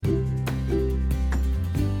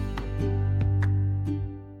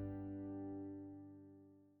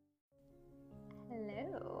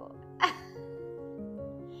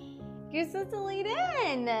supposed to lead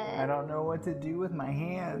in? I don't know what to do with my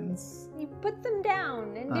hands. You put them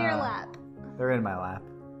down into your lap. They're in my lap.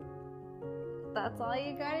 That's all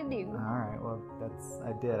you gotta do. All right, well,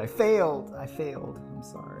 I did. I failed. I'm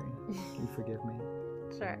sorry. Can you forgive me?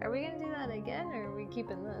 Sure. Are we gonna do that again, or are we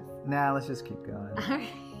keeping this? Nah, let's just keep going. All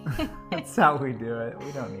right. That's how we do it.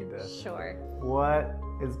 We don't need to. Sure. What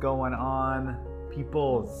is going on,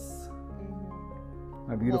 peoples? Mm-hmm.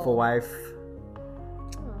 My beautiful wife.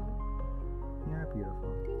 Oh, You're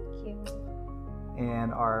beautiful. thank you.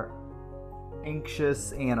 And our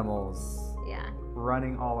anxious animals Yeah.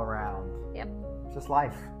 running all around. Yep. It's just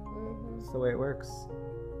life. Mm-hmm. It's the way it works.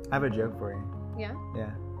 I have a joke for you. Yeah.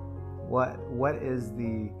 Yeah. What is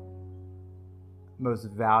the most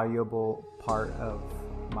valuable part of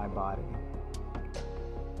my body?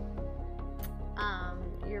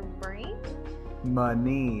 Your brain?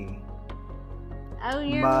 Money. Oh,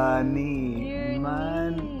 your Money. Your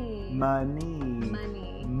Money.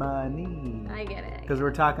 Money. Money. I get it. Because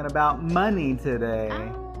we're talking about money today.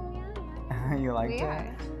 Oh, yeah. You like We that?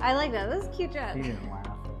 are. I like that. That was a cute joke. She didn't laugh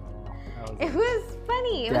at all. That was It was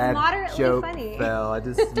funny. It was Dad moderately joke funny. fell. I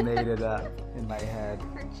just made it up in my head.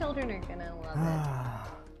 Our children are gonna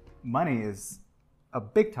love Money is a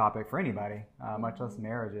big topic for anybody, much less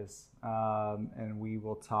marriages. And we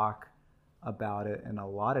will talk about it in a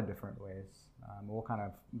lot of different ways. We'll kind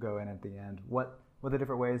of go in at the end what the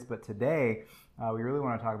different ways. But today, we really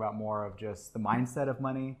want to talk about more of just the mindset of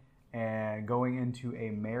money and going into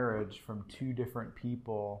a marriage from two different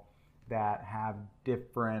people that have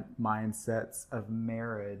different mindsets of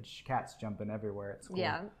marriage. Cats jumping everywhere. It's cool.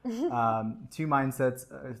 Yeah. Two mindsets,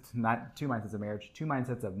 not two mindsets of marriage, two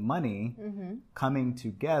mindsets of money coming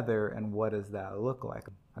together, and what does that look like?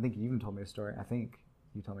 I think you even told me a story. I think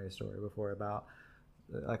you told me a story before about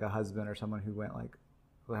like a husband or someone who went like,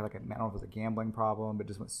 had like I don't know if it was a gambling problem, but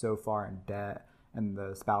just went so far in debt, and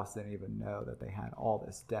the spouse didn't even know that they had all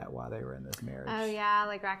this debt while they were in this marriage. Oh yeah,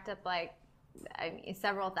 like racked up like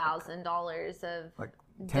several $1,000s of like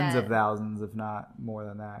tens debt. of thousands, if not more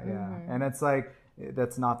than that. Yeah. And it's like,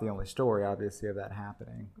 that's not the only story, obviously, of that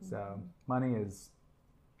happening. So money is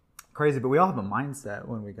crazy, but we all have a mindset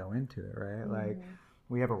when we go into it, right? Like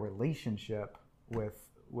we have a relationship with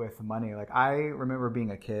money. Like I remember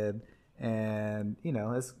being a kid, and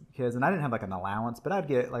as kids, and I didn't have like an allowance, but I'd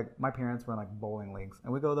get like, my parents were in like bowling leagues,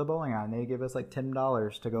 and we'd go to the bowling alley, and they'd give us like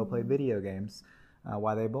 $10 to go play video games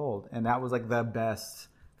while they bowled. And that was like the best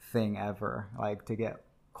thing ever, like to get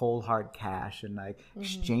cold hard cash and like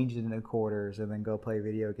exchange it into quarters and then go play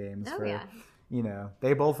video games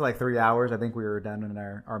they bowled for like 3 hours. I think we were done in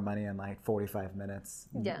our money in like 45 minutes.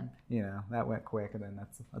 Yeah. That went quick, and then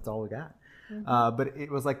that's all we got. But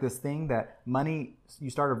it was like this thing that money,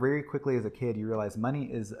 you started very quickly as a kid, you realize money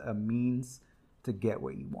is a means to get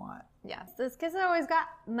what you want. Yes, those kids always got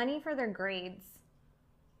money for their grades.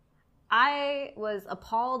 I was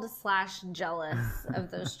appalled / jealous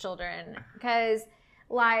of those children because,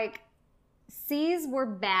 like, C's were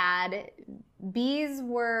bad, B's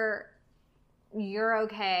were you're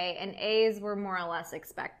okay, and A's were more or less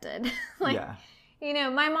expected. My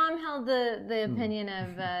mom held the opinion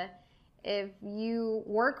of if you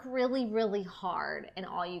work really, really hard and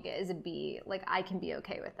all you get is a B, like, I can be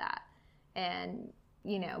okay with that. And,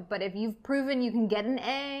 but if you've proven you can get an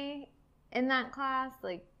A in that class,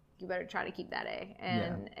 like, you better try to keep that A.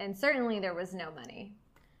 And certainly there was no money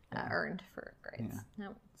earned for grades. Yeah.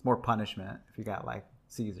 No. It's more punishment if you got like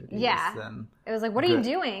C's or D's. Than it was like, what are you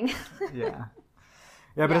doing?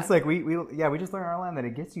 Yeah, but it's like we just learned early on that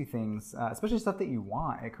it gets you things, especially stuff that you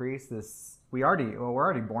want. It creates this. We're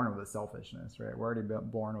already born with this selfishness, right? We're already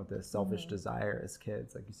born with this selfish desire as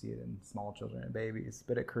kids, like you see it in small children and babies.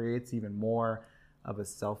 But it creates even more of a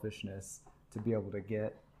selfishness to be able to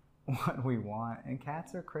get what we want. And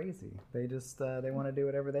cats are crazy. They just they want to do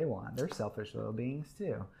whatever they want. They're selfish little beings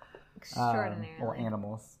too. Extraordinarily. Or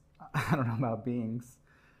animals. I don't know about beings.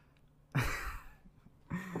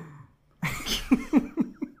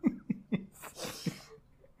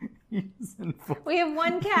 We have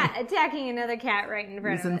one cat attacking another cat right in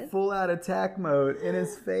front He's of us. in full out attack mode in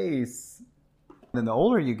his face. Then the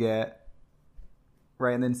older you get,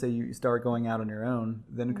 right, and then say you start going out on your own,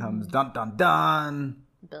 then comes dun dun dun.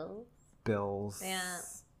 Bills. Yeah.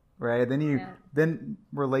 Right? Then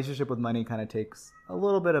relationship with money kind of takes a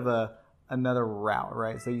little bit of another route,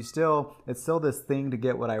 right? So it's still this thing to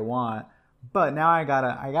get what I want. But now I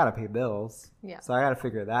gotta pay bills. Yeah. So I gotta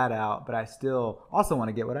figure that out. But I still also want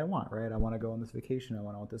to get what I want, right? I want to go on this vacation. I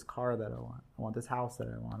want this car that I want. I want this house that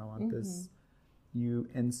I want. I want this. You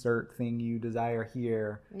insert thing you desire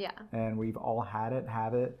here. Yeah. And we've all had it,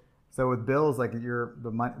 have it, So with bills, like the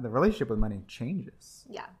relationship with money changes.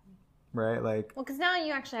 Yeah. Right? Like, well, because now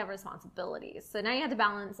you actually have responsibilities. So now you have to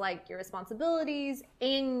balance like your responsibilities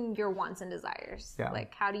and your wants and desires. Yeah.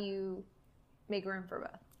 Like, how do you make room for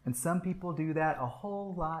both? And some people do that a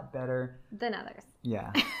whole lot better than others.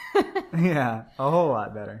 Yeah. Yeah, a whole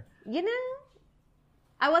lot better. You know,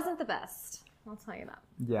 I wasn't the best. I'll tell you that.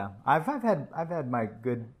 Yeah, I've had my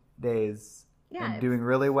good days and doing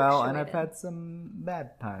really well, and I've had some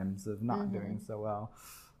bad times of not doing so well.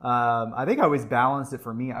 I think I always balanced it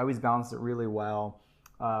for me. I always balanced it really well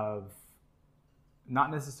of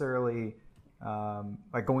not necessarily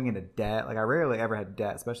like going into debt. Like I rarely ever had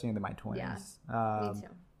debt, especially into my 20s. Yeah, me too.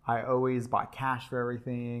 I always bought cash for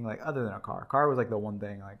everything, like other than a car. Car was like the one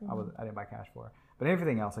thing like I didn't buy cash for. But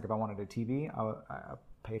everything else, like if I wanted a TV, I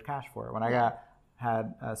paid cash for it. When I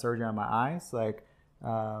had surgery on my eyes, like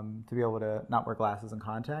to be able to not wear glasses and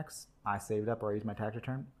contacts, I saved up or I used my tax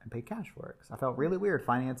return and paid cash for it. Because I felt really weird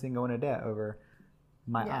financing going into debt over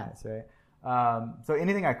my eyes, right? So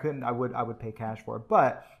anything I couldn't, I would pay cash for it.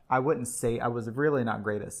 But I wouldn't say, I was really not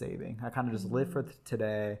great at saving. I kind of just live for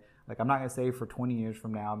today. Like I'm not going to save for 20 years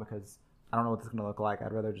from now because I don't know what this is going to look like.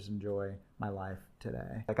 I'd rather just enjoy my life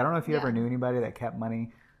today. Like I don't know if you ever knew anybody that kept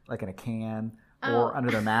money like in a can or under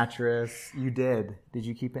their mattress. You did. Did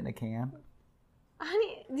you keep it in a can?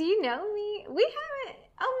 Honey, do you know me? We haven't.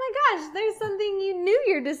 Oh my gosh, there's something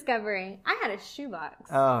you're discovering. I had a shoebox.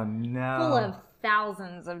 Oh no. Full of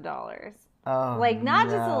thousands of dollars. Oh, like not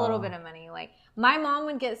just a little bit of money. Like my mom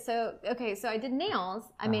would get so I did nails.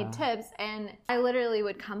 I made tips, and I literally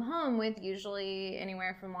would come home with usually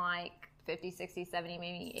anywhere from like 50, 60, 70,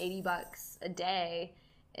 maybe $80 a day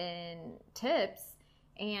in tips.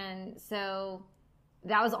 And so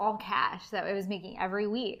that was all cash that I was making every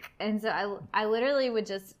week. And so I literally would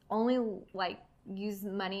just only like use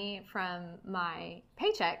money from my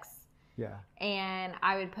paychecks. Yeah. And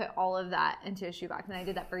I would put all of that into a shoebox, and I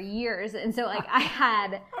did that for years. And so like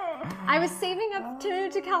I was saving up to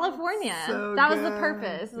move to California. So that good. was the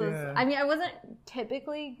purpose. Yeah. I mean, I wasn't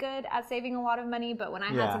typically good at saving a lot of money, but when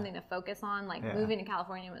I had something to focus on, like moving to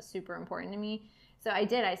California was super important to me. So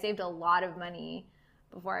I saved a lot of money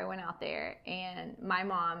before I went out there. And my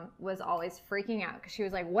mom was always freaking out because she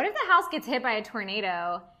was like, what if the house gets hit by a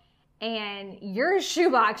tornado and your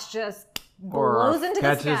shoebox just blows into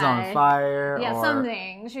the sky? Catches on fire. Yeah, or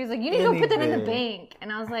something. She was like, you need to go put that in the bank.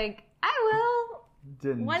 And I was like, I will.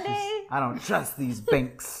 One day. I don't trust these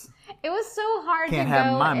banks. It was so hard to go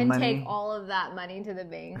and take all of that money to the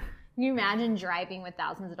bank. Can you imagine driving with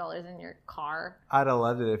thousands of dollars in your car? I'd have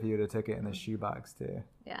loved it if you would have took it in the shoebox too.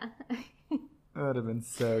 Yeah. It would have been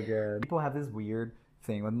so good. People have this weird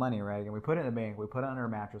thing with money, right? And we put it in a bank, we put it under a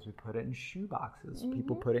mattress, we put it in shoe boxes.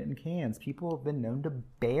 People put it in cans. People have been known to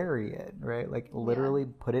bury it, right? Like literally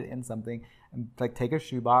put it in something and like take a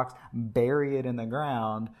shoebox, bury it in the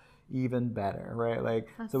ground. Even better, right? Like,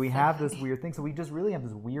 so we have this weird thing. So we just really have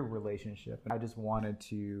this weird relationship. And I just wanted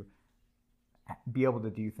to be able to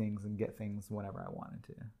do things and get things whenever I wanted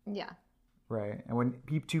to. Yeah. Right. And when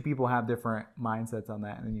two people have different mindsets on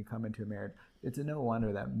that, and then you come into a marriage, it's no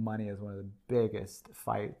wonder that money is one of the biggest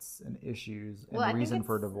fights and issues, and the reason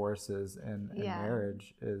for divorces and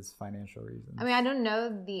marriage is financial reasons. I mean, I don't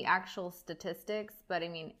know the actual statistics, but I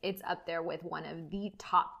mean, it's up there with one of the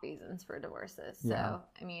top reasons for divorces. So,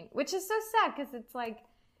 I mean, which is so sad because it's like,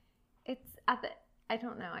 it's at the, I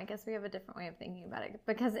don't know. I guess we have a different way of thinking about it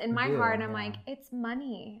because in my heart, I'm like, it's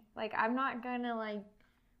money. Like, I'm not going to like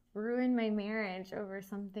ruin my marriage over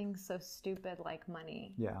something so stupid like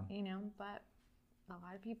money. Yeah. You know, but a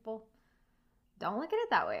lot of people don't look at it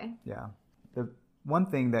that way. Yeah. The one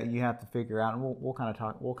thing that you have to figure out, and we'll kind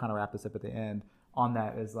of wrap this up at the end on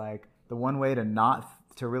that, is like the one way to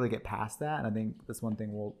really get past that, and I think this one thing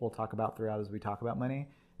we'll talk about throughout as we talk about money,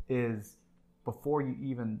 is before you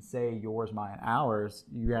even say yours, mine, ours,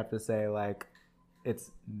 you have to say like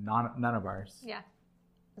it's none of ours. Yeah.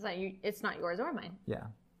 It's not yours or mine. Yeah.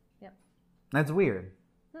 Yep. That's weird.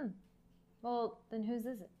 Well, then whose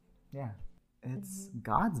is it? Yeah. It's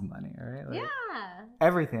God's money, right? Like, yeah.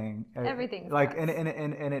 Everything. Everything's like, God's.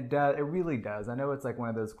 and it does. It really does. I know it's like one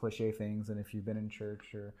of those cliche things, and if you've been in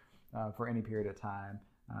church or for any period of time,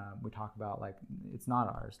 we talk about like it's not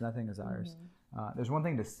ours. Nothing is ours. There's one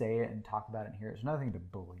thing to say it and talk about it and hear it. There's another thing to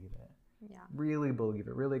believe it. Yeah. Really believe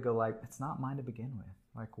it. Really go like, it's not mine to begin with.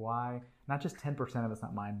 Like why? Not just 10% of it's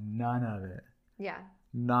not mine. None of it. Yeah.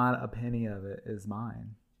 Not a penny of it is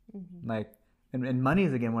mine. Like. And money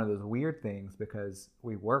is, again, one of those weird things because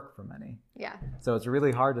we work for money. Yeah. So it's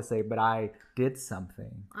really hard to say, but I did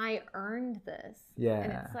something. I earned this. Yeah.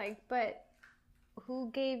 And it's like, but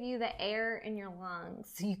who gave you the air in your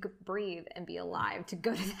lungs so you could breathe and be alive to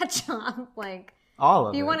go to that job? Like, all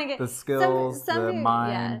of you it. want to get the skills, the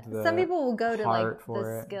mind, the some people will go to like for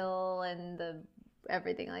the it. skill and the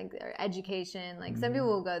everything, like their education. Like some people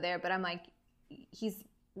will go there, but I'm like, he's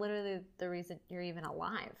literally the reason you're even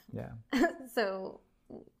alive. Yeah. So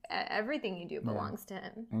everything you do belongs to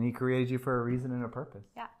him. And he created you for a reason and a purpose.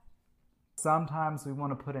 Yeah. Sometimes we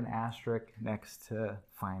want to put an asterisk next to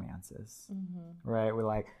finances, right? We're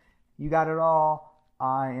like, you got it all.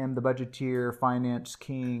 I am the budgeteer, finance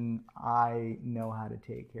king. I know how to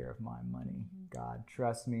take care of my money. God,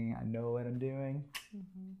 trust me. I know what I'm doing.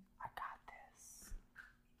 I got this.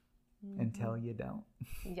 Until you don't.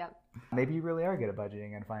 Yep. Maybe you really are good at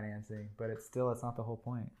budgeting and financing, but it's not the whole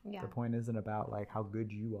point. Yeah. The point isn't about like how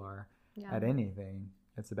good you are at anything.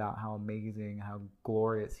 It's about how amazing, how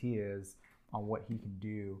glorious he is on what he can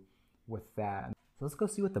do with that. So let's go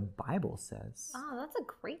see what the Bible says. Oh, that's a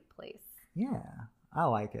great place. Yeah, I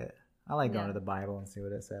like it. I like going to the Bible and see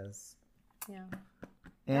what it says. Yeah.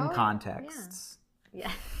 In contexts.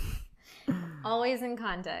 Yeah. Always in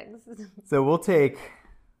context. So we'll take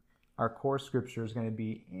our core scripture is going to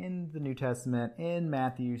be in the New Testament in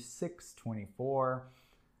Matthew 6:24,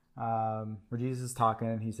 where Jesus is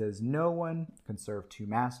talking. He says, "No one can serve two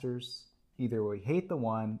masters. Either will you hate the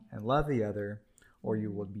one and love the other, or you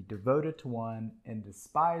will be devoted to one and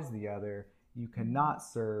despise the other. You cannot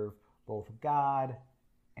serve both God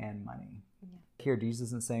and money." Here, Jesus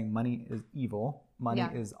isn't saying money is evil. Money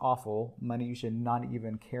is awful. Money, you should not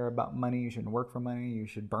even care about money. You shouldn't work for money. You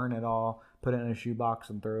should burn it all, put it in a shoebox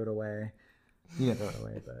and throw it away. You didn't throw it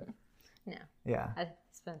away, but... No. Yeah. I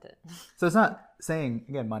spent it. So it's not saying,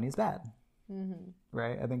 again, money is bad.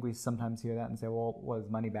 Right? I think we sometimes hear that and say, well, was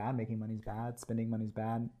money bad? Making money is bad. Spending money is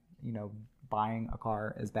bad. You know, buying a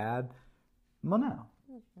car is bad. Well, no.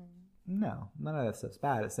 No, none of that stuff's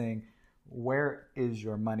bad. It's saying, where is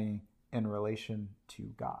your money in relation to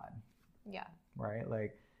God? Yeah. Right?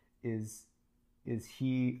 Like, is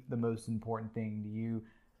he the most important thing? Do you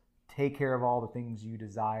take care of all the things you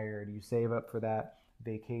desire? Do you save up for that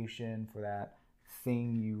vacation, for that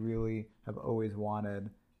thing you really have always wanted,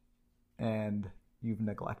 and you've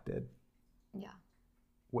neglected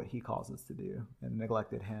what he calls us to do and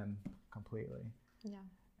neglected him completely? Yeah.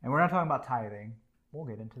 And we're not talking about tithing. We'll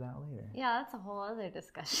get into that later. Yeah, that's a whole other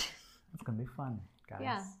discussion. It's going to be fun, guys.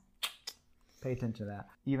 Yeah. Pay attention to that.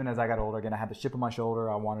 Even as I got older, again, I had the chip on my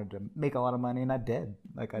shoulder. I wanted to make a lot of money, and I did.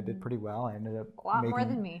 Like, I did pretty well. I ended up a lot more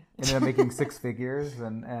than me. Ended up making six figures,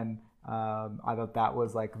 and I thought that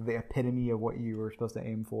was like the epitome of what you were supposed to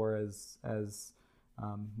aim for as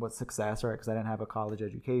what success, right? Because I didn't have a college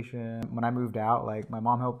education. When I moved out, like, my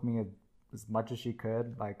mom helped me as much as she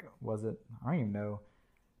could. Like, I don't even know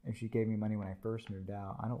if she gave me money when I first moved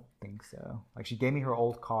out. I don't think so. Like, she gave me her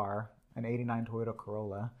old car, an 89 Toyota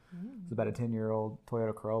Corolla. It's about a 10-year-old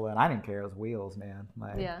Toyota Corolla, and I didn't care. It was wheels, man.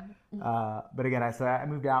 Like, but again, I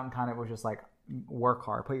moved out and kind of was just like, work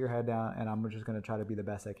hard, put your head down, and I'm just going to try to be the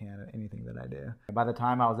best I can at anything that I do. By the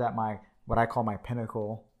time I was at what I call my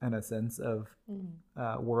pinnacle, in a sense, of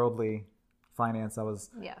worldly finance,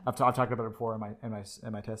 I've talked about it before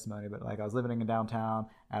in my testimony, but like, I was living in downtown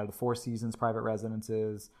out of the Four Seasons private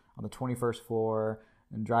residences on the 21st floor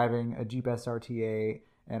and driving a Jeep SRT8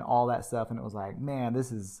 and all that stuff, and it was like, man,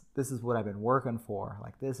 this is what I've been working for.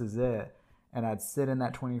 Like, this is it. And I'd sit in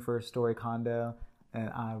that 21st story condo, and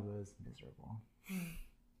I was miserable.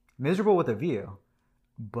 Miserable with a view,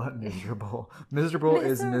 but miserable. Miserable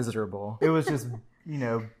is miserable. It was just,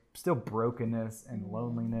 still brokenness and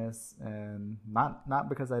loneliness, and not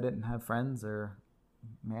because I didn't have friends, or,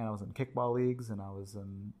 man, I was in kickball leagues and I was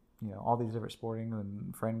in, all these different sporting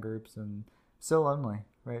and friend groups, and so lonely,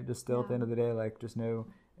 right? Just still at the end of the day, like, just no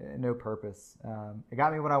purpose. It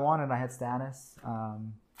got me what I wanted. I had status.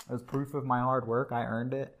 It was proof of my hard work. I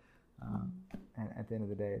earned it. And at the end of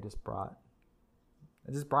the day, it just brought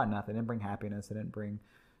nothing. It didn't bring happiness. It didn't bring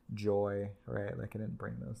joy, right? Like, it didn't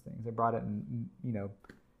bring those things. It brought it in,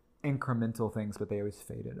 incremental things, but they always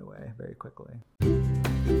faded away very quickly.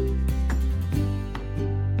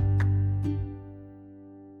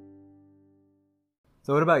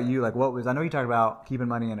 So what about you? Like, I know you talked about keeping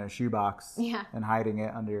money in a shoebox and hiding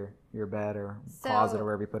it under your bed or closet or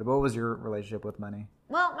wherever you put it. But what was your relationship with money?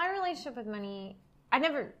 Well, my relationship with money, I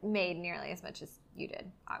never made nearly as much as you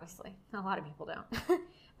did, obviously. A lot of people don't.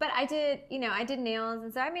 But I did nails,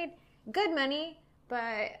 and so I made good money,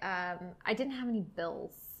 but I didn't have any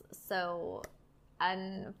bills. So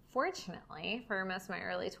unfortunately, for most of my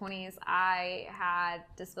early 20s, I had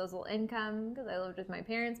disposable income because I lived with my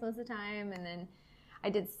parents most of the time, and then I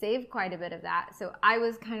did save quite a bit of that. So I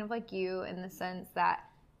was kind of like you in the sense that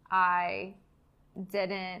I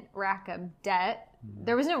didn't rack up debt.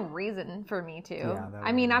 There was no reason for me to. Yeah,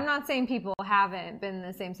 I mean, I'm not saying people haven't been in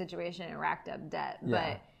the same situation and racked up debt,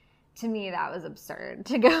 Yeah. but to me that was absurd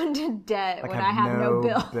to go into debt Like when I have no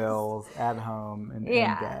bills at home and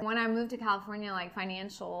yeah. in debt. When I moved to California, like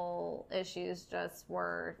financial issues just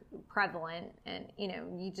were prevalent, and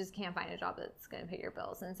you just can't find a job that's going to pay your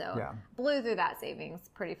bills. And so Yeah. blew through that savings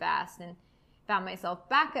pretty fast and found myself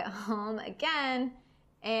back at home again.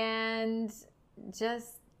 And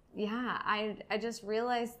just, I just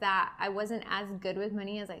realized that I wasn't as good with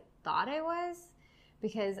money as I thought I was,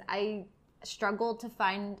 because I struggled to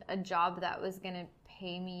find a job that was going to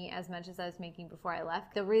pay me as much as I was making before I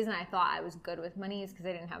left. The reason I thought I was good with money is because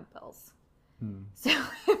I didn't have bills. So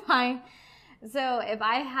if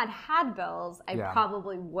I had bills, I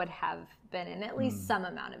probably would have been in at least some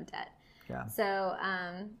amount of debt. Yeah. So,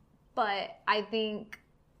 but I think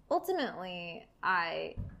ultimately,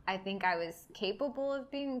 I think I was capable of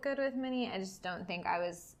being good with money. I just don't think I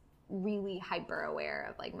was really hyper aware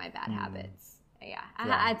of like my bad habits. Yeah.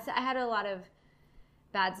 I had a lot of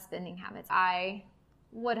bad spending habits. I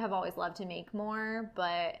would have always loved to make more,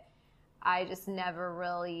 but I just never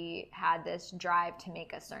really had this drive to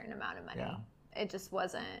make a certain amount of money. Yeah. It just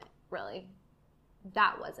wasn't really,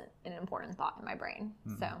 that wasn't an important thought in my brain.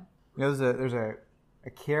 So There's a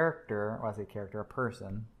character, well, I say character, a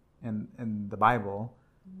person in the Bible.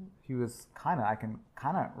 He was I can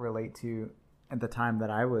kind of relate to at the time that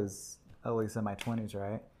I was at least in my 20s,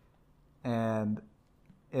 right? And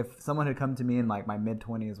if someone had come to me in like my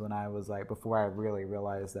mid-20s when I was like, before I really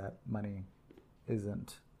realized that money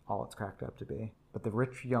isn't all it's cracked up to be, but the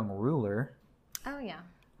rich young ruler, oh yeah,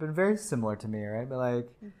 been very similar to me, right? But like,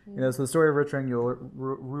 so the story of rich young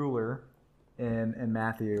ruler in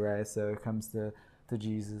Matthew, right? So it comes to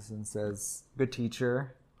Jesus and says, "Good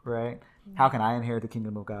teacher," right? How can I inherit the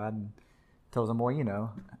kingdom of God? And tells him,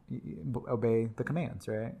 well, obey the commands,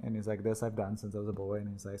 right? And he's like, this I've done since I was a boy.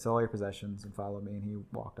 And he's like, sell all your possessions and follow me. And he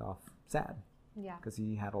walked off sad. Yeah. Because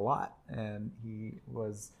he had a lot. And he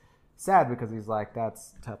was sad because he's like,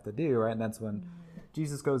 that's tough to do, right? And that's when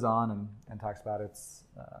Jesus goes on and talks about it's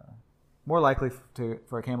more likely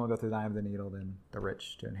for a camel to go through the eye of the needle than the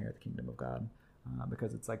rich to inherit the kingdom of God.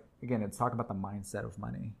 Because it's like, again, it's talking about the mindset of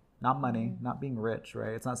money. Not money, not being rich,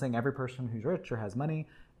 right? It's not saying every person who's rich or has money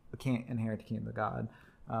can't inherit the kingdom of God.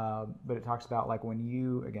 But it talks about like when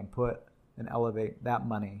you, again, put and elevate that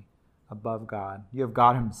money above God, you have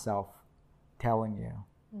God himself telling you,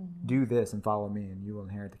 do this and follow me and you will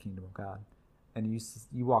inherit the kingdom of God. And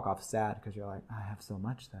you walk off sad because you're like, I have so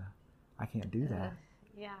much though. I can't do that.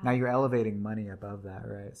 Yeah. Now you're elevating money above that,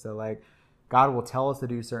 right? So like God will tell us to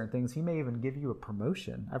do certain things. He may even give you a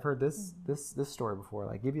promotion. I've heard this story before,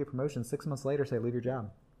 like give you a promotion, 6 months later say, leave your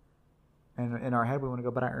job. And in our head, we want to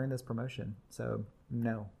go, but I earned this promotion. So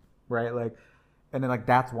no, right? Like, and then like,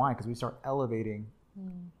 that's why, because we start elevating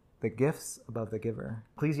the gifts above the giver.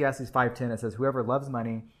 Ecclesiastes 5:10, it says, whoever loves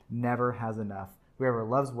money never has enough. Whoever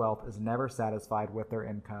loves wealth is never satisfied with their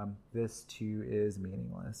income. This too is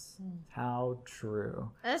meaningless. How true.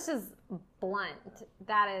 That's just blunt.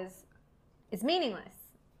 It's meaningless.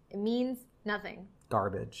 It means nothing.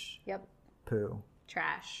 Garbage. Yep. Poo.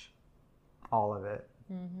 Trash. All of it.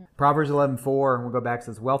 Proverbs 11:4, and we'll go back,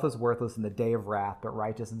 says, wealth is worthless in the day of wrath, but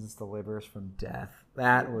righteousness delivers from death.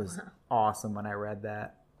 That was awesome when I read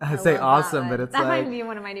that. I say awesome, but it's that like... might be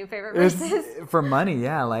one of my new favorite verses. For money,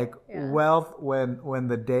 yeah. Like wealth, when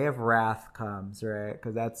the day of wrath comes, right?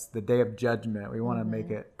 Because that's the day of judgment. We want to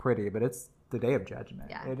make it pretty, but it's the day of judgment.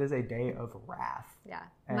 Yeah. It is a day of wrath. Yeah.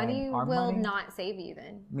 And Money our will money not save you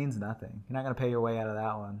then. means nothing. You're not going to pay your way out of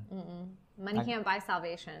that one. Money can't buy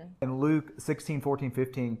salvation. In Luke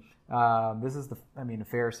 16:14-15, this is the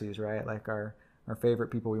Pharisees, right? Like our favorite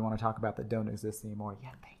people we want to talk about that don't exist anymore.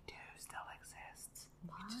 Yet they do still exist. We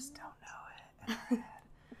just don't know it in our head.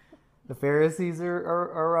 The Pharisees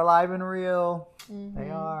are alive and real. They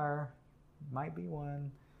are. Might be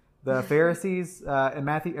one. The Pharisees in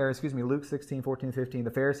Luke 16:14-15,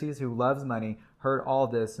 the Pharisees who loves money heard all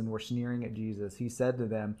this and were sneering at Jesus. He said to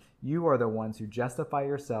them, you are the ones who justify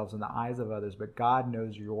yourselves in the eyes of others, but God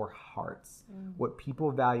knows your hearts. What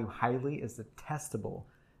people value highly is detestable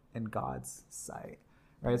in God's sight.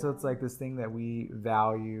 Right? So it's like this thing that we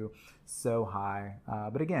value so high.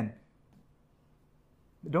 But again,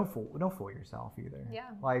 don't fool yourself either.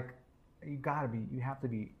 Yeah. Like you have to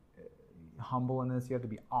be humble in this. You have to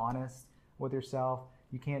be honest with yourself.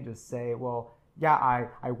 You can't just say, well, yeah,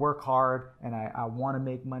 I work hard and I want to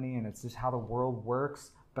make money and it's just how the world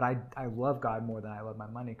works, but I love God more than I love my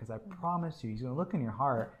money, because I promise you, he's going to look in your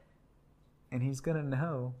heart and he's going to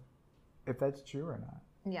know if that's true or not.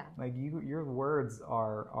 Yeah. Like your words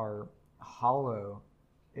are hollow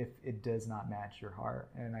if it does not match your heart.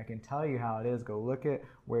 And I can tell you how it is. Go look at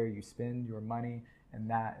where you spend your money, and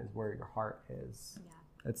that is where your heart is.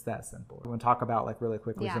 Yeah. It's that simple. We want to talk about, like, really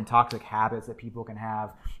quickly, some toxic habits that people can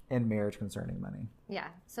have in marriage concerning money. Yeah.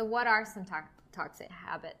 So what are some toxic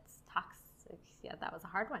habits? Yeah, that was a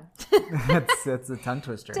hard one. it's a tongue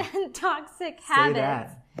twister. Toxic habits. Say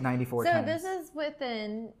that 94 times. So this is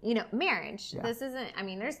within, marriage. Yeah. This isn't,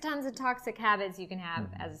 there's tons of toxic habits you can have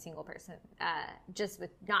as a single person, just with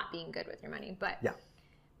not being good with your money.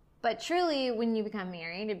 But truly, when you become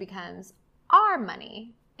married, it becomes our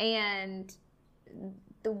money. And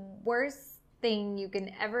the worst thing you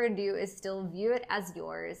can ever do is still view it as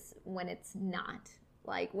yours when it's not.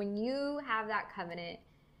 Like, when you have that covenant,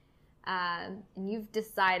 and you've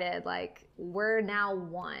decided, like, we're now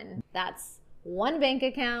one. That's one bank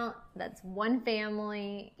account. That's one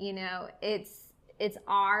family. It's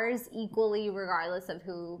ours equally, regardless of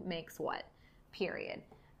who makes what. Period.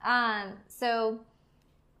 So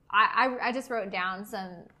I just wrote down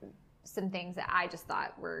some things that I just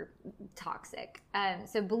thought were toxic.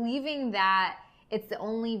 So believing that it's the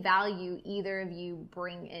only value either of you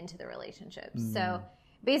bring into the relationship. So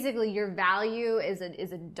basically, your value is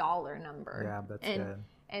a dollar number. Yeah, that's good.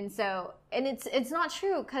 And so, and it's not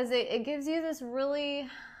true, because it gives you this really,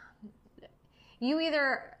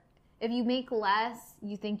 if you make less,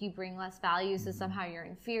 you think you bring less value, so somehow you're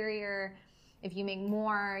inferior. If you make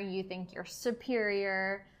more, you think you're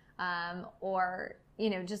superior, or,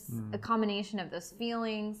 just a combination of those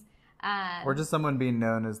feelings. Or just someone being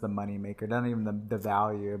known as the money maker. Not even the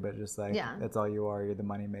value, but just like, that's all you are. You're the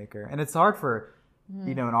money maker. And it's hard for,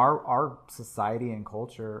 in our society and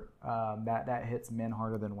culture, that hits men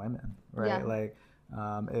harder than women, right? Yeah. Like,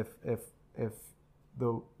 if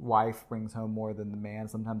the wife brings home more than the man,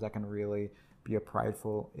 sometimes that can really be a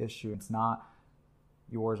prideful issue. It's not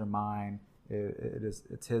yours or mine.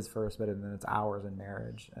 It's his first, but then it's ours in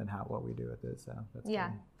marriage, and what we do with it. So that's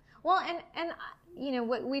good. Well, and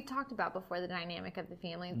what we've talked about before, the dynamic of the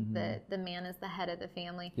family, the man is the head of the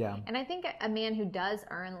family. Yeah. And I think a man who does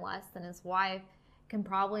earn less than his wife can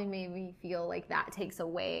probably maybe feel like that takes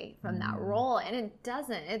away from that role. And it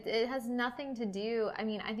doesn't. It has nothing to do.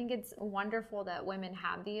 I think it's wonderful that women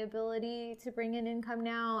have the ability to bring in income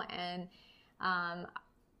now. And,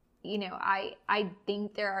 I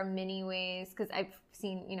think there are many ways, because I've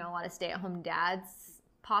seen, a lot of stay-at-home dads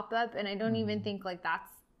pop up, and I don't even think, like, that's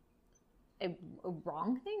a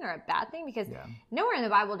wrong thing or a bad thing, because nowhere in the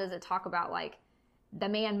Bible does it talk about, like, the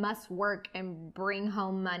man must work and bring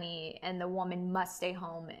home money, and the woman must stay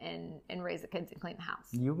home and raise the kids and clean the house.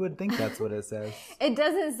 You would think that's what it says. It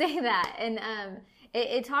doesn't say that. And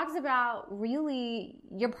it talks about really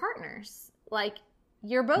your partners. Like,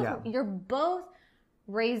 you're both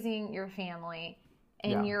raising your family,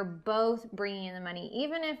 and you're both bringing in the money.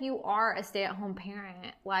 Even if you are a stay-at-home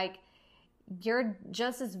parent, like, you're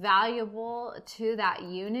just as valuable to that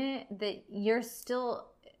unit, that you're still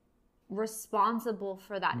responsible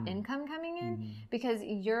for that income coming in, because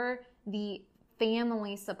you're the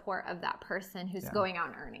family support of that person who's going out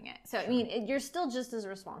and earning it. So, you're still just as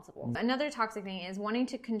responsible. Another toxic thing is wanting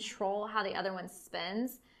to control how the other one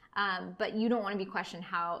spends, but you don't want to be questioned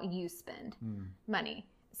how you spend money.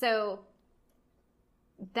 So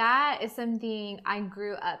that is something I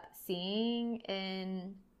grew up seeing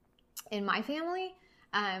in my family.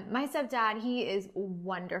 My stepdad, he is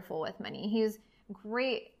wonderful with money. He's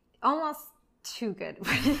great, almost too good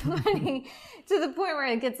with money, to the point where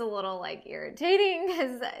it gets a little, like, irritating,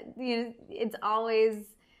 because it's always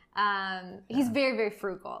he's very, very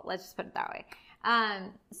frugal. Let's just put it that way.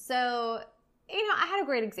 So I had a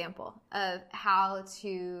great example of how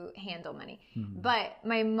to handle money, but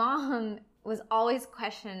my mom was always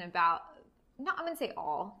questioned about, I wouldn't say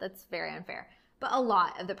all, that's very unfair, but a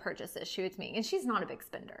lot of the purchases she was making. And she's not a big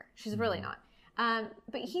spender. She's really not.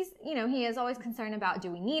 But he is always concerned about, do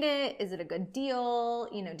we need it? Is it a good deal?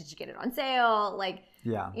 Did you get it on sale? Like,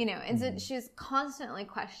 and so she's constantly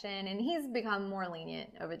questioned, and he's become more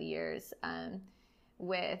lenient over the years,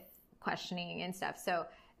 with questioning and stuff. So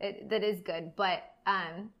that is good. But,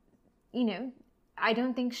 I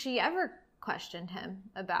don't think she ever questioned him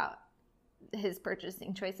about his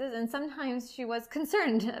purchasing choices. And sometimes she was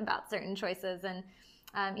concerned about certain choices. And,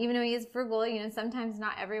 even though he is frugal, sometimes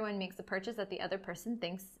not everyone makes a purchase that the other person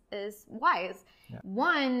thinks is wise. Yeah.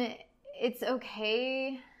 One, it's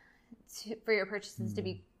okay for your purchases to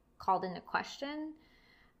be called into question,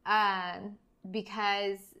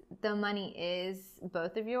 because the money is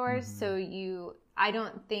both of yours. So I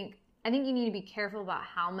think you need to be careful about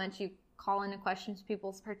how much you call into question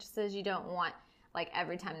people's purchases. You don't want, like,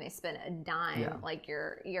 every time they spend a dime, like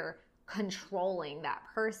you're controlling that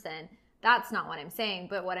person. That's not what I'm saying.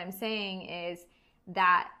 But what I'm saying is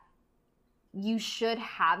that you should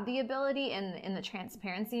have the ability and the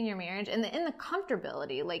transparency in your marriage and in the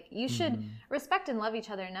comfortability. Like, you should respect and love each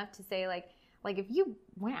other enough to say, like if you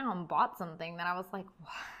went out and bought something that I was like,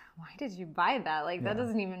 why did you buy that? Like, that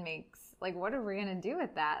doesn't even make, like, what are we going to do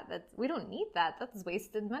with that? We don't need that. That's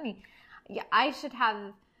wasted money. Yeah, I should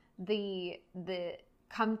have the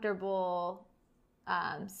comfortable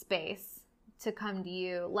space to come to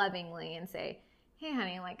you lovingly and say, hey,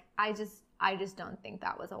 honey, like, I just don't think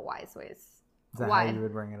that was a wise way. Is that how you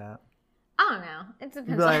would bring it up? I don't know. It depends.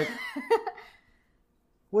 You'd be like,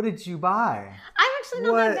 what did you buy? I'm actually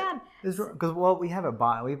not that bad. Because, well, we haven't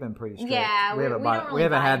bought. We've been pretty strict. Yeah, we don't really we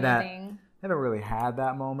haven't had anything. Haven't really had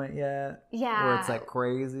that moment yet. Yeah. Where it's like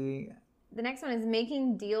crazy. The next one is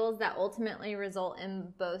making deals that ultimately result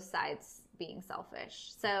in both sides being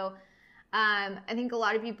selfish. So I think a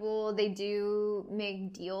lot of people, they do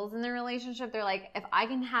make deals in their relationship. They're like, if I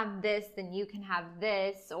can have this, then you can have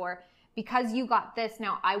this. Or because you got this,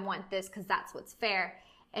 now I want this because that's what's fair.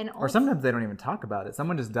 Or sometimes they don't even talk about it.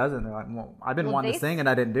 Someone just does it and they're like, well, I've been wanting this thing and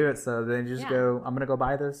I didn't do it. So they just go, I'm going to go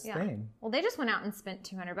buy this thing. Well, they just went out and spent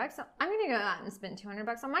 $200. So I'm going to go out and spend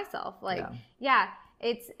 $200 on myself. Like,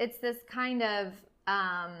 it's this kind of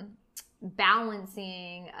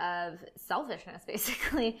balancing of selfishness,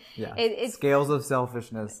 basically. Yeah. It's scales of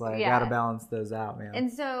selfishness. Like, got to balance those out, man.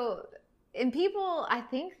 And people, I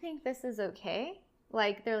think this is okay.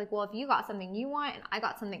 Like, they're like, well, if you got something you want and I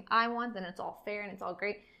got something I want, then it's all fair and it's all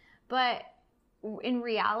great. But in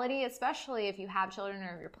reality, especially if you have children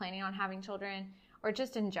or if you're planning on having children, or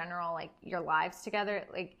just in general, like, your lives together,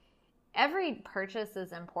 like, every purchase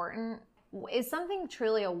is important. Is something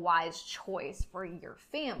truly a wise choice for your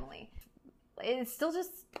family? It's still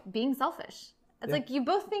just being selfish. It's like, you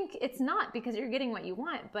both think it's not because you're getting what you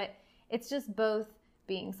want, but it's just both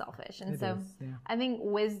being selfish. And I think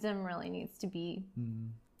wisdom really needs to be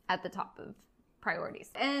at the top of priorities.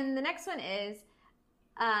 And the next one is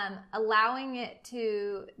allowing it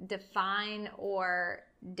to define or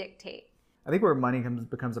dictate. I think where money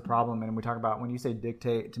becomes a problem, and we talk about, when you say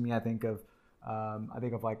dictate, to me, I think of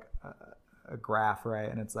like a graph,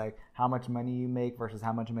 right? And it's like how much money you make versus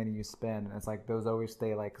how much money you spend. And it's like those always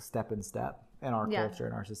stay like step in step in our culture,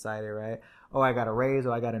 in our society, right? Oh, I got a raise.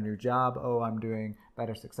 Oh, I got a new job. Oh, I'm doing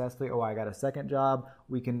better successfully. Oh, I got a second job.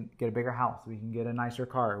 We can get a bigger house. We can get a nicer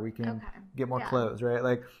car. We can get more clothes, right?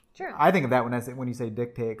 Like, I think of that when you say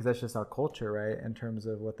dictate, because that's just our culture, right? In terms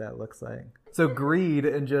of what that looks like. So greed,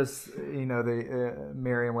 and just, the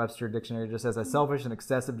Merriam-Webster dictionary just says a selfish and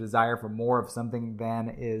excessive desire for more of something than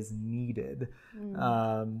is needed.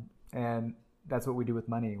 And that's what we do with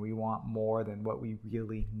money. We want more than what we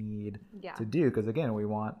really need to do. Because again, we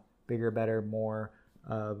want bigger, better, more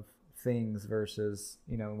of things versus,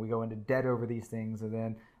 we go into debt over these things, and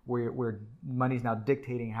then we're money's now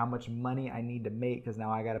dictating how much money I need to make, because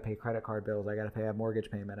now I got to pay credit card bills, I got to pay a mortgage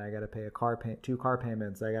payment, I got to pay two car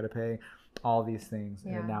payments, I got to pay all these things,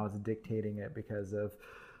 and now it's dictating it because of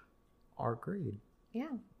our greed.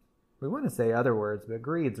 Yeah, we want to say other words, but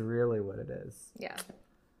greed's really what it is. Yeah,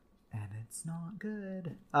 and it's not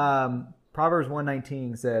good. Proverbs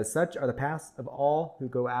 1:19 says, "Such are the paths of all who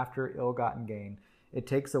go after ill-gotten gain. It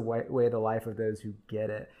takes away the life of those who get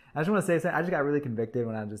it." I just want to say something. I just got really convicted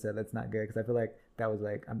when I just said that's not good, because I feel like that was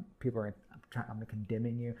like, I'm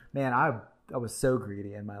condemning you. Man, I was so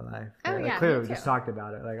greedy in my life. Oh, right? Yeah, clearly, we just talked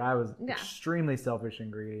about it. Like, I was extremely selfish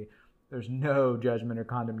and greedy. There's no judgment or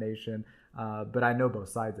condemnation, but I know both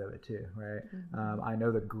sides of it too, right? I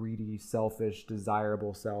know the greedy, selfish,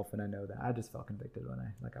 desirable self, and I know that. I just felt convicted when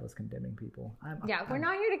I was condemning people. We're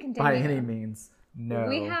not here to condemn by any means. No,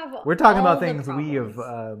 we're talking about things we have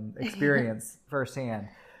experienced firsthand.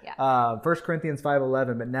 1 Corinthians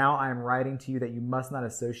 5:11, "But now I am writing to you that you must not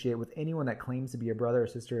associate with anyone that claims to be a brother or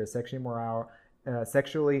sister who is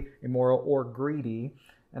sexually immoral or greedy,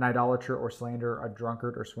 an idolater or slanderer, a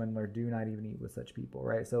drunkard or swindler. Do not even eat with such people."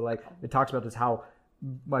 Right? So, like, it talks about just how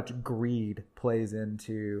much greed plays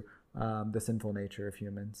into the sinful nature of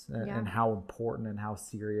humans, and how important and how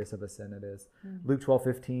serious of a sin it is. Luke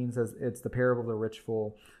 12:15 says it's the parable of the rich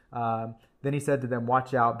fool. Then he said to them,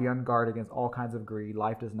 "Watch out, be on guard against all kinds of greed.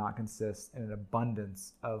 Life does not consist in an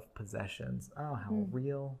abundance of possessions." Oh, how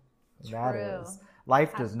real that is.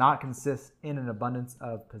 Life does not consist in an abundance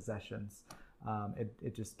of possessions.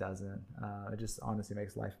 It just doesn't. It just honestly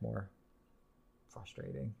makes life more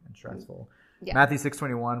frustrating and stressful. Yeah. Matthew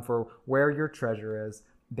 6:21, for where your treasure is,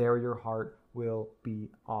 there your heart will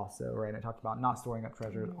be also, right? And it talked about not storing up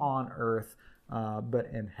treasures on earth, but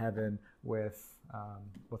in heaven with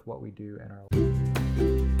what we do in our life.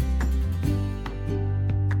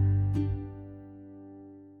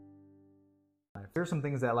 There's some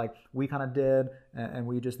things that like we kind of did and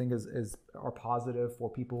we just think are positive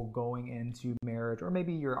for people going into marriage, or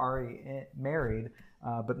maybe you're already married,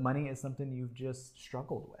 but money is something you've just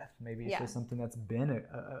struggled with. Maybe it's just something that's been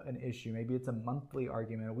an issue. Maybe it's a monthly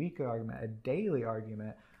argument, a weekly argument, a daily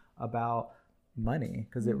argument about money,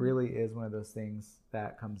 because it really is one of those things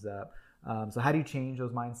that comes up. So how do you change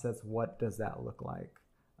those mindsets? What does that look like?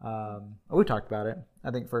 We talked about it.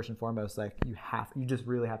 I think first and foremost, like you just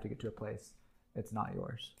really have to get to a place it's not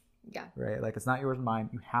yours. Yeah. Right? Like it's not yours and mine.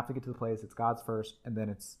 You have to get to the place it's God's first, and then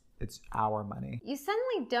it's our money. You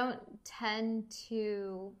suddenly don't tend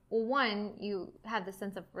to, well, one, you have the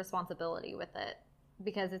sense of responsibility with it,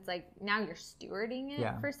 because it's like now you're stewarding it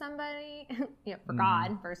for somebody, for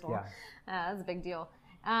God, first of all. That's a big deal.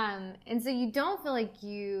 And so you don't feel like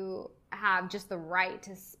you have just the right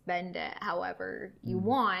to spend it however you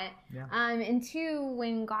want. Yeah. And two,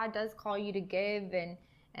 when God does call you to give,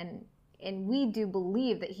 and we do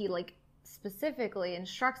believe that he like specifically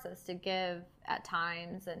instructs us to give at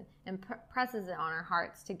times and presses it on our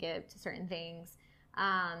hearts to give to certain things,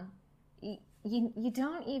 you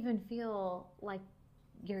don't even feel like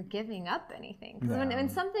you're giving up anything. Because when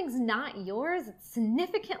something's not yours, it's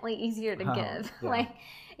significantly easier to give. Yeah. Like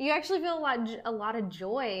you actually feel a lot of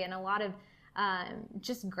joy and a lot of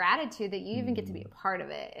just gratitude that you even get to be a part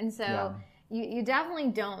of it. And so you definitely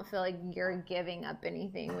don't feel like you're giving up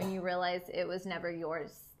anything when you realize it was never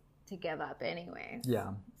yours to give up anyway.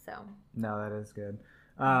 Yeah. So. No, that is good.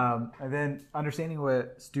 And then understanding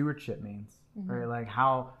what stewardship means, right? Like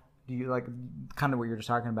how do you, like kind of what you're just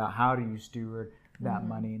talking about, how do you steward that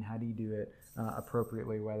money, and how do you do it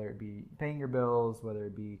appropriately, whether it be paying your bills, whether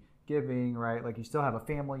it be giving, right? Like you still have a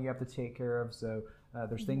family you have to take care of. So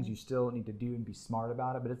there's things you still need to do and be smart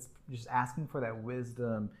about it, but it's just asking for that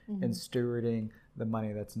wisdom and stewarding the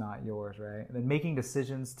money that's not yours, right? And then making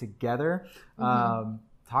decisions together.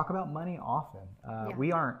 Talk about money often.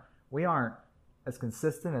 We aren't as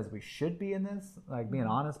consistent as we should be in this, like being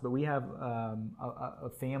honest, but we have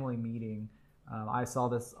a family meeting. I saw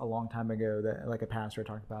this a long time ago that like a pastor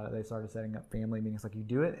talked about it. They started setting up family meetings. Like you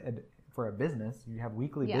do it for a business, you have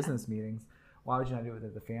weekly business meetings. Why would you not do it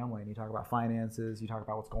with the family? And you talk about finances, you talk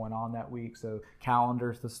about what's going on that week. So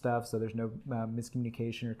calendars, the stuff, so there's no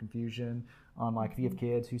miscommunication or confusion on like if you have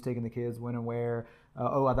kids, who's taking the kids, when and where.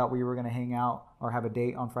 I thought we were going to hang out or have a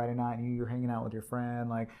date on Friday night and you're hanging out with your friend.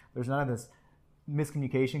 Like there's none of this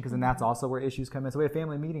miscommunication, because then that's also where issues come in. So we have a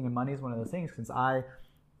family meeting, and money is one of those things. Since I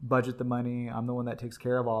budget the money, I'm the one that takes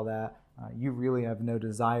care of all that. You really have no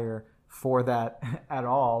desire for that at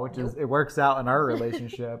all, which is, it works out in our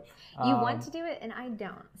relationship. You want to do it and I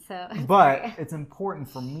don't. So, but it's important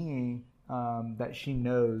for me that she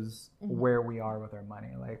knows where we are with our money.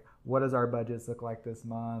 Like, what does our budgets look like this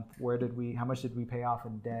month? How much did we pay off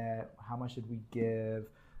in debt? How much did we give?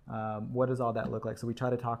 What does all that look like? So we try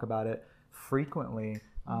to talk about it frequently,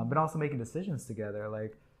 but also making decisions together.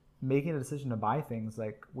 Like making a decision to buy things,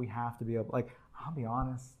 like we have to be able, like, I'll be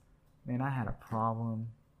honest, man, I had a problem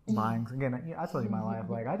buying. Again, I told you my life,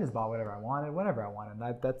 like I just bought whatever I wanted, whenever I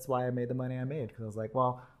wanted. That's why I made the money I made, because I was like,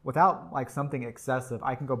 well, without like something excessive,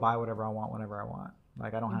 I can go buy whatever I want whenever I want.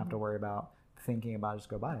 Like I don't have to worry about thinking about it, just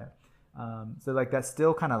go buy it. So like that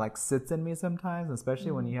still kind of like sits in me sometimes,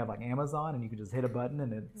 especially when you have like Amazon and you can just hit a button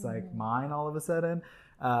and it's like mine all of a sudden.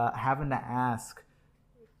 Having to ask,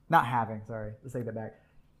 not having, sorry, let's take that back.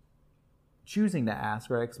 Choosing to ask,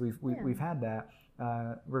 right? Because we've had that.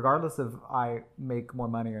 Regardless of I make more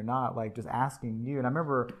money or not, like just asking you. And I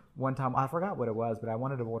remember one time, I forgot what it was, but I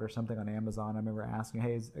wanted to order something on Amazon. I remember asking,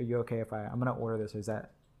 hey, are you okay if I'm going to order this? Are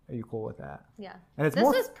you cool with that? Yeah. And this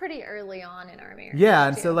was pretty early on in our marriage. Yeah.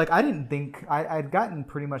 And so like, I didn't think, I'd gotten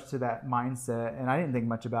pretty much to that mindset and I didn't think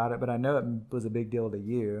much about it, but I know it was a big deal to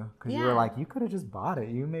you, because you were like, you could have just bought it.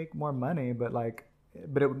 You make more money, but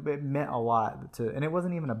it meant a lot and it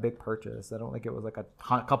wasn't even a big purchase. I don't think it was like a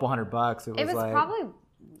couple $100. It was like probably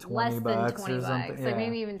less than 20 bucks, like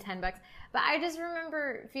maybe even $10. But I just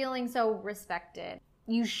remember feeling so respected.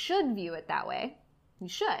 You should view it that way. You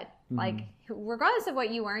should. Like, regardless of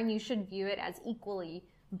what you earn, you should view it as equally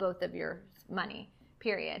both of your money,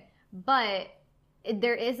 period. But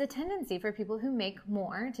there is a tendency for people who make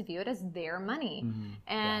more to view it as their money.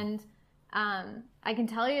 And I can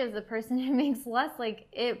tell you, as a person who makes less, like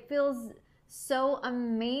it feels so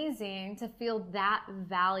amazing to feel that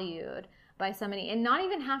valued by somebody and not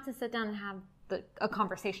even have to sit down and have a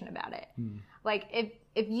conversation about it. Like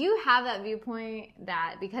if you have that viewpoint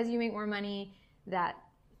that because you make more money that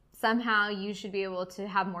somehow you should be able to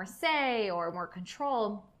have more say or more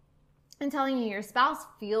control, and telling you your spouse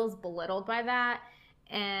feels belittled by that,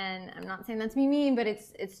 and I'm not saying that to be mean, but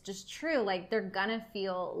it's just true. Like they're gonna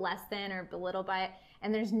feel less than or belittled by it,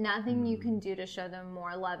 and there's nothing you can do to show them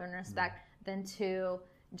more love and respect than to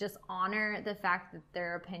just honor the fact that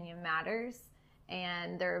their opinion matters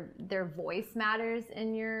and their voice matters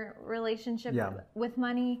in your relationship with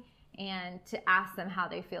money, and to ask them how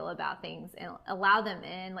they feel about things and allow them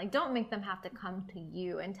in. Like, don't make them have to come to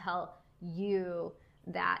you and tell you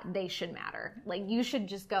that they should matter. Like, you should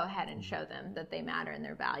just go ahead and show them that they matter and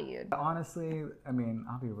they're valued. Honestly, I mean,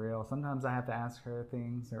 I'll be real. Sometimes I have to ask her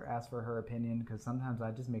things or ask for her opinion because sometimes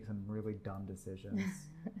I just make some really dumb decisions.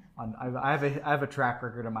 I have a track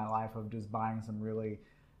record in my life of just buying some really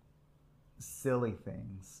silly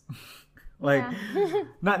things. Like,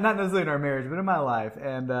 not necessarily in our marriage, but in my life.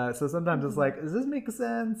 And so sometimes it's like, does this make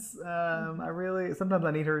sense? Sometimes I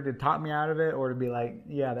need her to talk me out of it or to be like,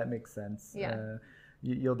 yeah, that makes sense. Yeah.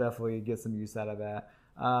 You'll definitely get some use out of that.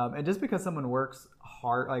 And just because someone works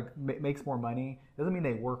hard, like makes more money, doesn't mean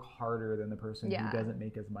they work harder than the person who doesn't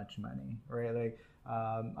make as much money, right? Like,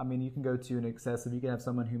 I mean, you can go to an excessive, you can have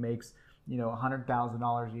someone who makes,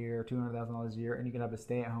 $100,000 a year, $200,000 a year, and you can have a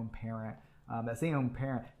stay-at-home parent. That stay-at-home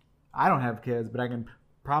parent, I don't have kids, but I can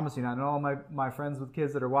promise you, and all my friends with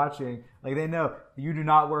kids that are watching, like they know you do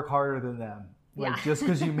not work harder than them. Like just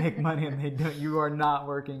because you make money and they don't, you are not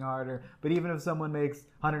working harder. But even if someone makes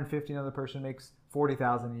 150, another person makes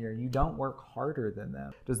 40,000 a year, you don't work harder than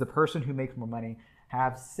them. Does the person who makes more money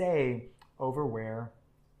have say over where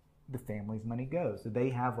the family's money goes? Do they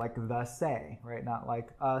have like the say, right? Not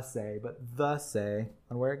like a say, but the say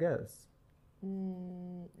on where it goes?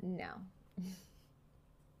 No.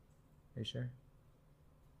 Are you sure?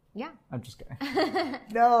 Yeah. I'm just kidding.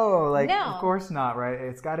 No, No. Of course not, right?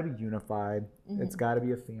 It's got to be unified. It's got to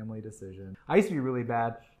be a family decision. I used to be really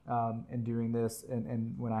bad in doing this,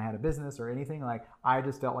 and when I had a business or anything, like I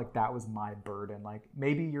just felt like that was my burden. Like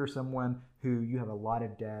maybe you're someone who you have a lot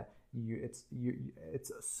of debt. It's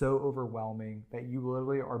so overwhelming that you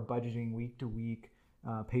literally are budgeting week to week,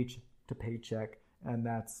 paycheck to paycheck. And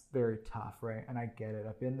that's very tough, right? And I get it.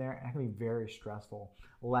 I've been there. And it can be very stressful.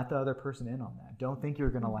 Let the other person in on that. Don't think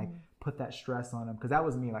you're gonna like put that stress on them, because that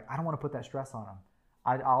was me. Like I don't want to put that stress on them.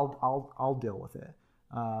 I'll deal with it.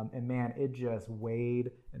 And man, it just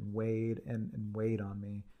weighed and weighed and weighed on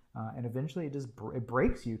me. And eventually, it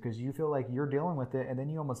breaks you because you feel like you're dealing with it, and then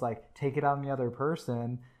you almost like take it out on the other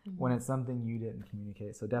person when it's something you didn't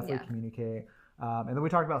communicate. So definitely communicate. And then we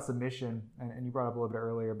talked about submission, and you brought up a little bit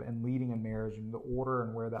earlier, and leading in marriage and the order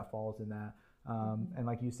and where that falls in that. And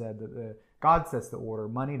like you said, God sets the order.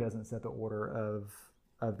 Money doesn't set the order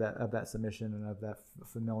of that submission and of that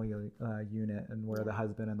familial unit, and where the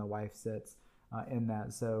husband and the wife sits in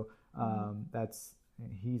that. So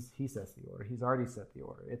he sets the order. He's already set the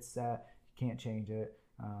order. It's set. You can't change it.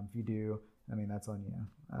 If you do, I mean, that's on you.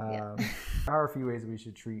 There are a few ways we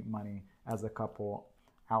should treat money as a couple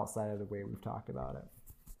outside of the way we've talked about it.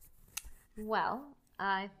 Well,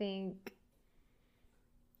 I think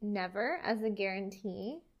never as a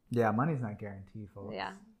guarantee. Yeah, money's not guaranteed, folks.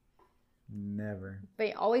 Yeah. Never. But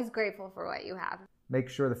you're always grateful for what you have. Make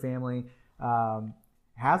sure the family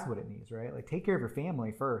has what it needs, right? Like, take care of your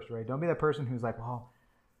family first, right? Don't be that person who's like, well,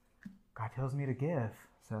 God tells me to give,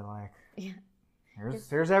 so like,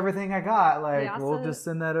 here's everything I got. Like, we'll just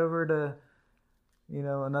send that over to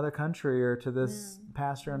another country or to this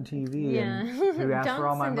pastor on TV and who asked for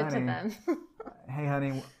all my money. Don't send it to them. Hey,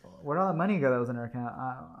 honey, where'd all that money go that was in our account?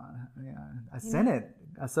 I sent it.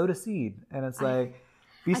 I sowed a seed. And it's like,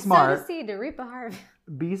 be smart. I sowed a seed to reap a harvest.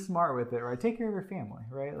 Be smart with it, right? Take care of your family,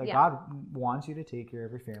 right? Like God wants you to take care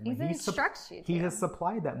of your family. He instructs you to. He has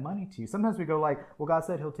supplied that money to you. Sometimes we go like, well, God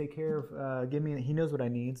said he'll take care of, he knows what I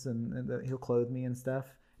need, and he'll clothe me and stuff.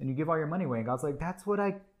 And you give all your money away. And God's like, that's what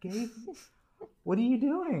I gave. What are you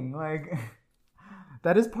doing? Like,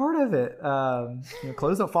 that is part of it.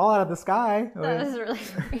 Clothes don't fall out of the sky. That was really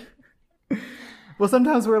funny. Well,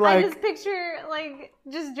 sometimes we're like... I just picture, like,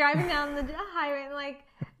 just driving down the highway and like,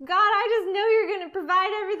 God, I just know you're going to provide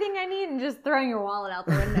everything I need, and just throwing your wallet out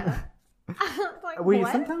the window. Like,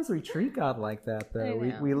 what? Sometimes we treat God like that, though.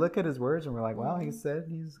 We look at his words and we're like, well, he said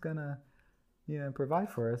he's going to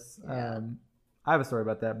provide for us. Yeah. I have a story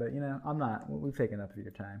about that, but I'm not. We've taken up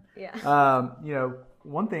your time. Yeah.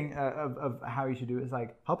 One thing of how you should do it is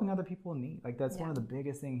like helping other people in need. Like that's one of the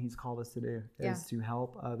biggest things he's called us to do is to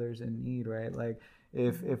help others in need, right? Like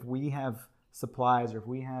if we have supplies, or if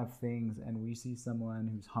we have things and we see someone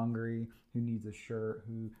who's hungry, who needs a shirt,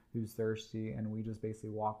 who's thirsty, and we just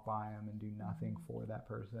basically walk by them and do nothing for that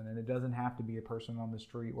person. And it doesn't have to be a person on the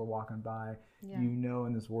street we're walking by. You know,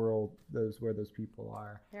 in this world, where those people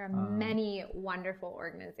are. There are many wonderful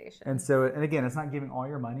organizations. And so, and again, it's not giving all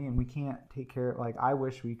your money, and we can't take care of, like, I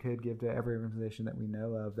wish we could give to every organization that we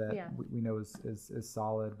know of that we know is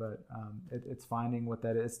solid, but it's finding what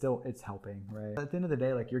that is. Still, it's helping, right? At the end of the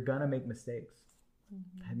day, like, you're gonna make mistakes.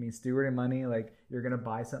 I mean, stewarding money, like, you're gonna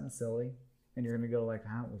buy something silly, and you're gonna go like,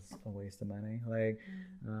 that was a waste of money. Like,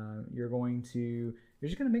 you're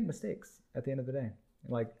just gonna make mistakes at the end of the day.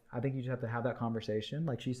 Like, I think you just have to have that conversation,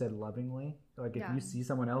 like she said, lovingly. Like, if you see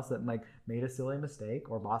someone else that, like, made a silly mistake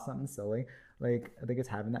or bought something silly, like, I think it's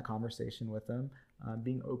having that conversation with them,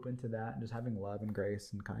 being open to that, and just having love and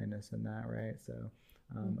grace and kindness in that, right? So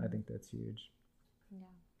I think that's huge.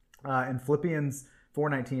 In Philippians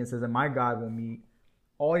 4:19, it says that my God will meet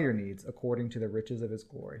all your needs according to the riches of his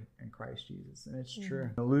glory in Christ Jesus. And it's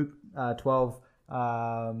true. Luke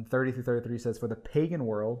 12:30-33 says, for the pagan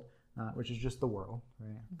world, which is just the world,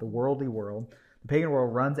 right? The worldly world. The pagan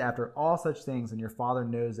world runs after all such things, and your Father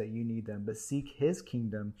knows that you need them. But seek his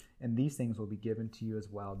kingdom, and these things will be given to you as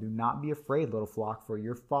well. Do not be afraid, little flock, for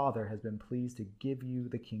your Father has been pleased to give you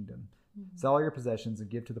the kingdom. Sell all your possessions and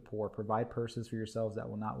give to the poor. Provide purses for yourselves that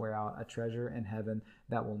will not wear out, a treasure in heaven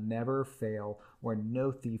that will never fail, where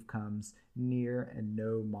no thief comes near and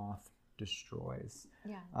no moth destroys.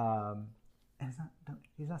 And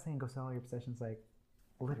he's not saying go sell all your possessions, like,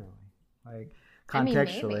 literally, like,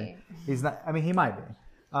 contextually. He's not, I mean, he might be,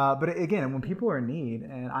 but again, when people are in need,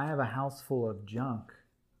 and I have a house full of junk,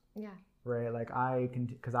 right, like, I can,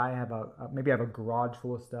 because I have maybe I have a garage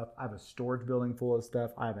full of stuff, I have a storage building full of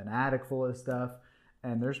stuff, I have an attic full of stuff,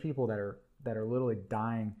 and there's people that are literally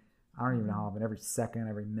dying, I don't even know how often, every second,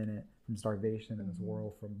 every minute, from starvation in this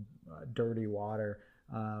world, from dirty water.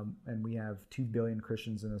 And we have 2 billion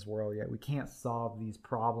Christians in this world, yet we can't solve these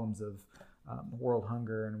problems of world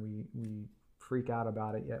hunger, and we freak out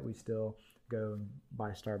about it, yet we still go and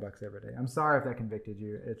buy Starbucks every day. I'm sorry if that convicted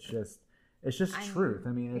you. It's just truth.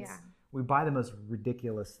 I mean, we buy the most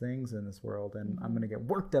ridiculous things in this world, and I'm going to get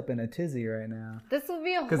worked up in a tizzy right now. This will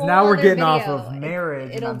be a whole because now we're getting video. off of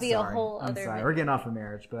marriage. It'll be a whole other video. We're getting off of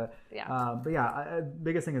marriage, but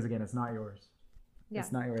biggest thing is, again, it's not yours.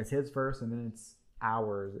 It's not yours. It's his first, and then it's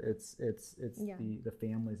ours. It's the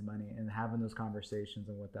family's money, and having those conversations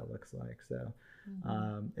and what that looks like. So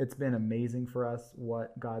it's been amazing for us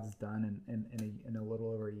what God's done in a little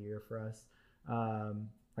over a year for us.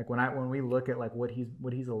 Like, when we look at, like, what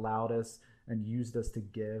he's allowed us and used us to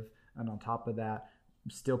give, and on top of that,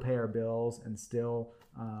 still pay our bills and still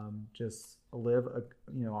just live I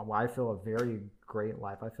feel a very great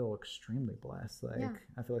life. I feel extremely blessed. Like,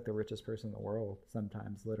 I feel like the richest person in the world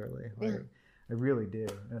sometimes, literally. Like, I really do.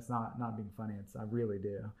 And it's not being funny. I really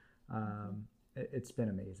do. It's been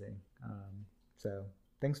amazing. So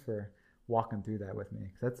thanks for walking through that with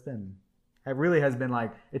me. It really has been,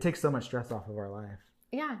 like, it takes so much stress off of our life.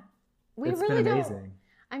 Yeah. It's really been amazing.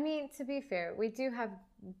 I mean, to be fair, we do have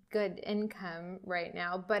good income right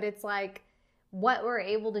now, but it's like what we're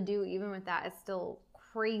able to do even with that is still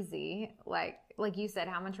crazy. Like you said,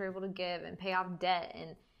 how much we're able to give and pay off debt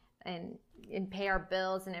and pay our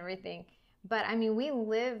bills and everything. But I mean, we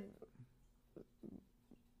live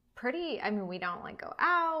we don't, like, go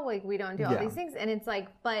out, like, we don't do all these things, and it's like,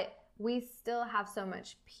 but we still have so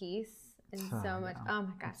much peace and so much. Oh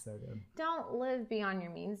my gosh! So good. Don't live beyond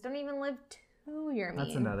your means. Don't even live to your means.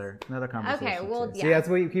 That's another conversation. Okay, well, See, that's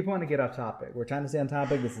what you keep wanting to get off topic. We're trying to stay on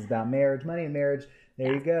topic. This is about marriage, money, and marriage.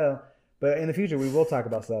 There you go. But in the future, we will talk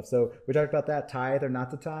about stuff. So we talked about that, tithe or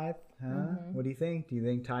not to tithe. What do you think? Do you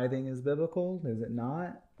think tithing is biblical? Is it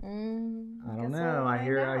not? I don't know. I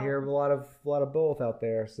hear a lot of both out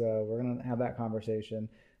there. So we're gonna have that conversation.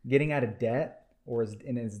 Getting out of debt,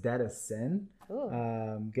 is debt a sin?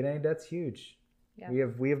 Getting out of debt's huge. Yeah.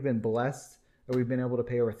 We have been blessed that we've been able to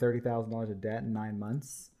pay over $30,000 of debt in 9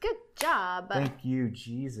 months. Good job. Thank you,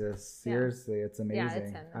 Jesus. Seriously, it's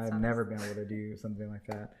amazing. I've never been able to do something like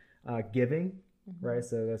that. Giving, right?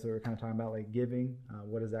 So that's what we're kind of talking about, like giving.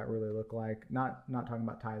 What does that really look like? Not talking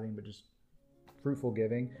about tithing, but just fruitful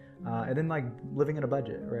giving. And then, like, living in a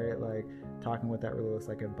budget, right? Like, talking what that really looks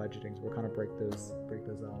like in budgeting. So we'll kind of break those out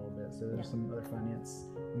a little bit. So there's some other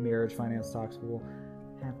marriage finance talks we'll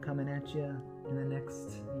have coming at you in the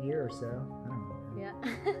next year or so. I don't know. Yeah.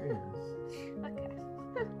 Okay.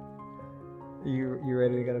 You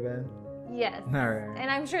ready to go to bed? Yes. All right. And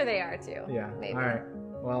I'm sure they are too. Yeah. Maybe. All right.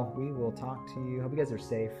 Well, we will talk to you. Hope you guys are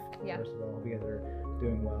safe. Yeah. First of all, hope you guys are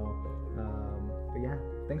doing well. But yeah,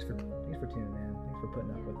 thanks for tuning in. Thanks for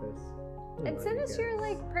putting up with this. Really And send us your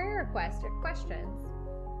like prayer requests or questions,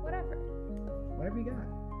 whatever you got.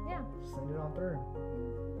 Yeah. Send it on through.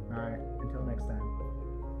 All right. Until next time.